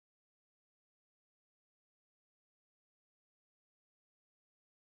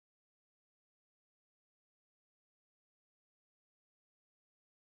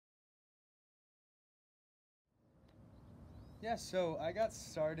Yeah, so I got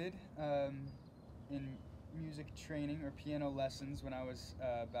started in music training or piano lessons when I was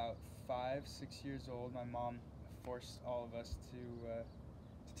about 5, 6 years old. My mom forced all of us to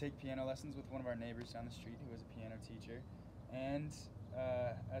take piano lessons with one of our neighbors down the street who was a piano teacher. And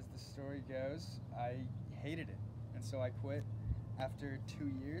as the story goes, I hated it. And so I quit after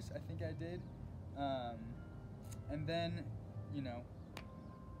 2 years, I think I did. Um, and then, you know,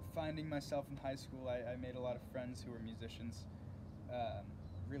 finding myself in high school, I made a lot of friends who were musicians, um,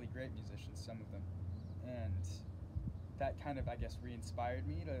 really great musicians, some of them. And that kind of, I guess, re-inspired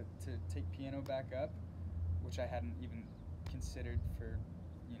me to take piano back up, which I hadn't even considered for,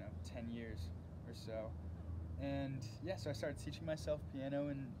 10 years or so. And yeah, so I started teaching myself piano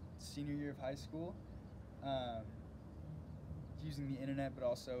in senior year of high school, um, using the internet, but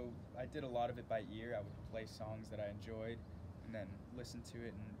also I did a lot of it by ear. I would play songs that I enjoyed and then listen to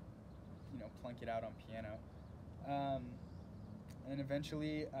it and, plunk it out on piano. Um, and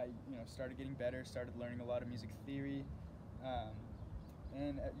eventually I, started getting better, started learning a lot of music theory. Um,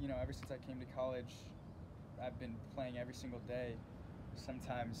 and, ever since I came to college, I've been playing every single day,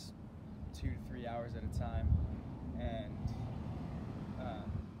 sometimes 2 to 3 hours at a time. And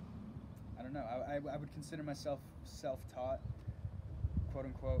um, I don't know, I would consider myself self-taught, quote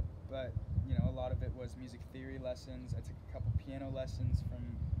unquote, but a lot of it was music theory lessons. I took a couple piano lessons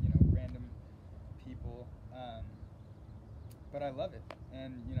from random people, but I love it,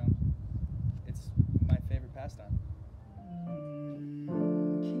 and it's my favorite pastime.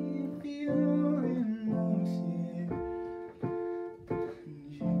 Can't feel your emotion.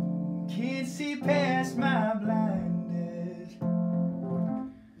 Can't see past my blindness.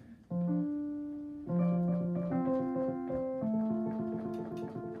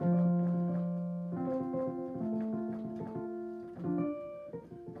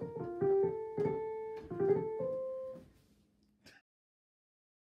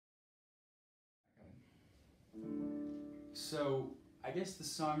 So I guess the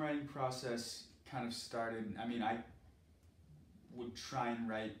songwriting process kind of started. I mean, I would try and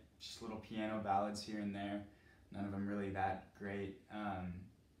write just little piano ballads here and there. None of them really that great.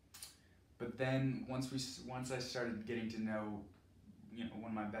 But then once I started getting to know,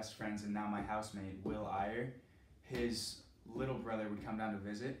 one of my best friends and now my housemate, Will Iyer, his little brother would come down to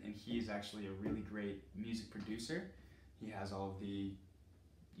visit, and he's actually a really great music producer. He has all of the,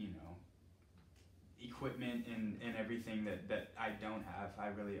 equipment and everything that I don't have.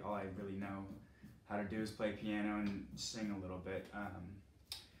 All I really know how to do is play piano and sing a little bit.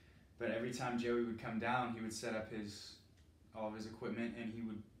 But every time Joey would come down, he would set up all of his equipment, and he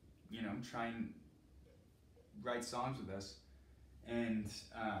would, try and write songs with us. And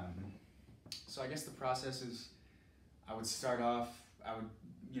so I guess the process is, I would start off, I would,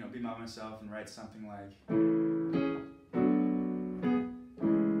 be by myself and write something like,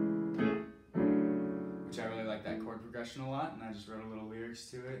 which I really like that chord progression a lot, and I just wrote a little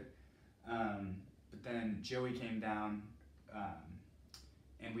lyrics to it. But then Joey came down,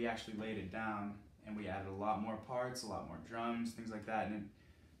 and we actually laid it down, and we added a lot more parts, a lot more drums, things like that. And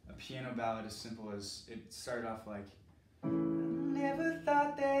a piano ballad as simple as, it started off like, never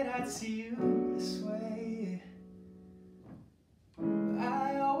thought that I'd see you this way.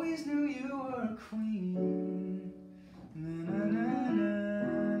 I always knew you were a queen. Na, na, na,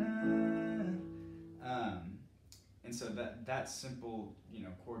 na, na. And so that simple,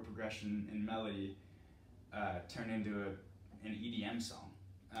 chord progression and melody turned into an EDM song.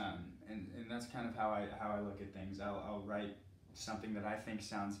 And that's kind of how I look at things. I'll write something that I think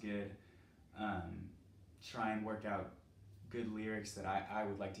sounds good, try and work out good lyrics that I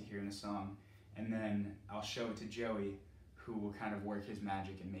would like to hear in a song, and then I'll show it to Joey, who will kind of work his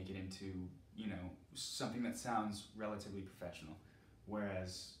magic and make it into, something that sounds relatively professional.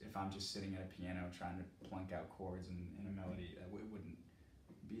 Whereas if I'm just sitting at a piano trying to plunk out chords and a melody, it wouldn't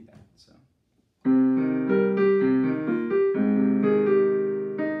be that, so.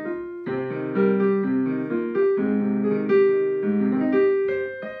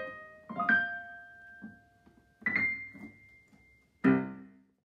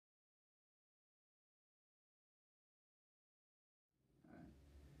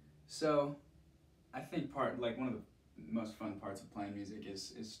 So, I think one of the most fun parts of playing music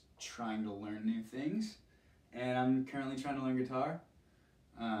is trying to learn new things, and I'm currently trying to learn guitar.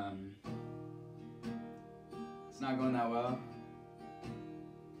 It's not going that well.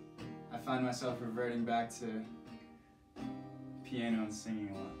 I find myself reverting back to piano and singing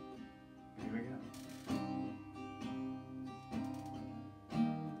a lot. Here we go.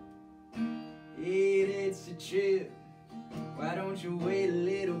 It's a trip. Why don't you wait a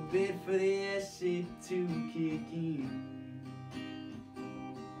little bit for the acid to kick in?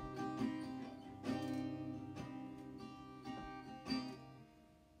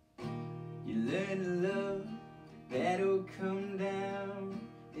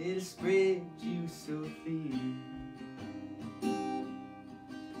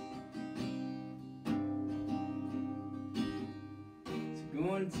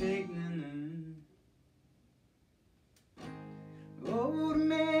 won't take none. Old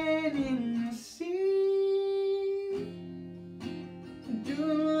man in the sea,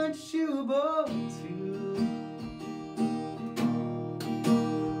 doing what you were born to.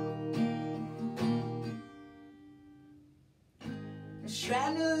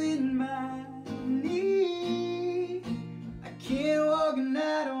 Straddling my knee, I can't walk and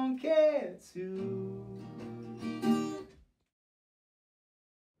I don't care to.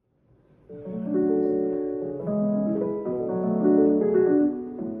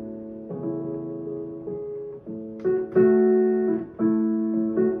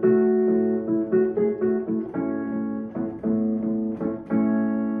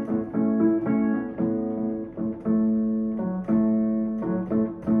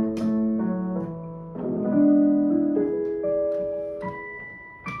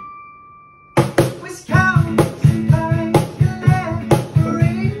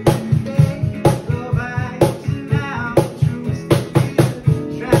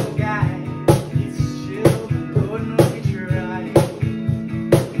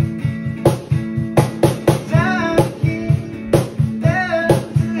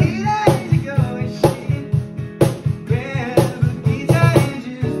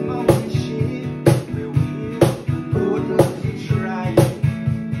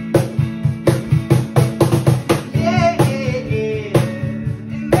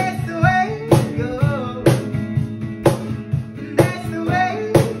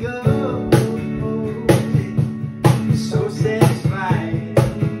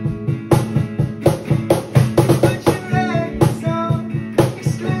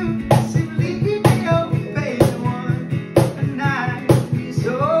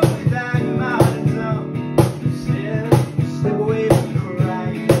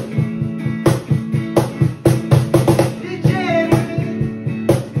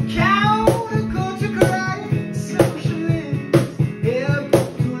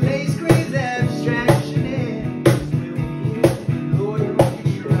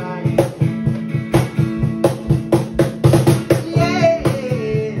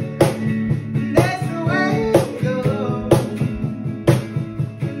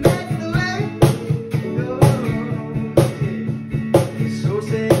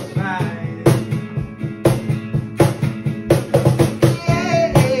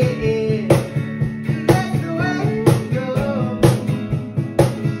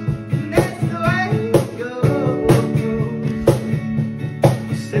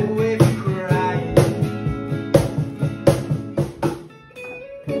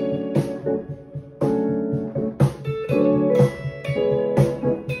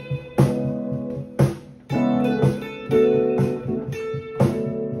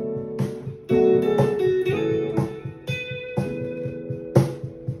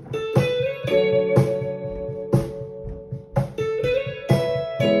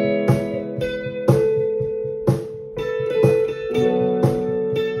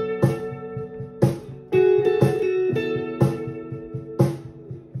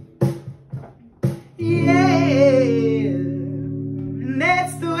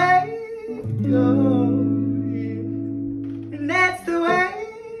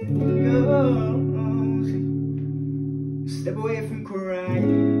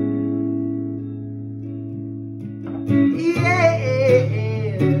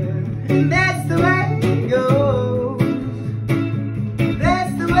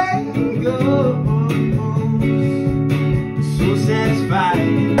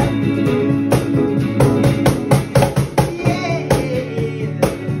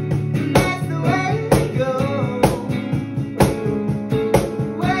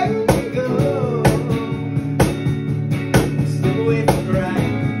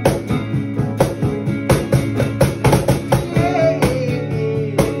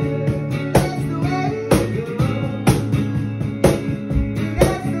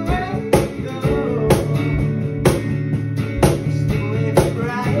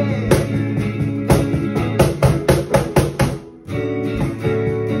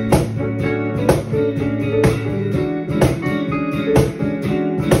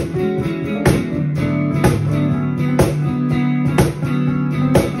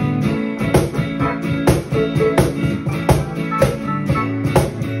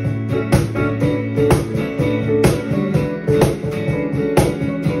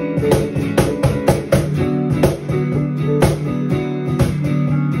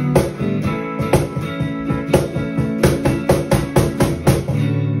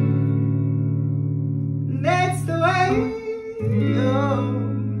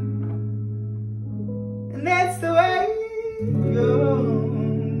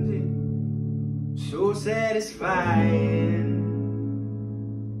 Bye.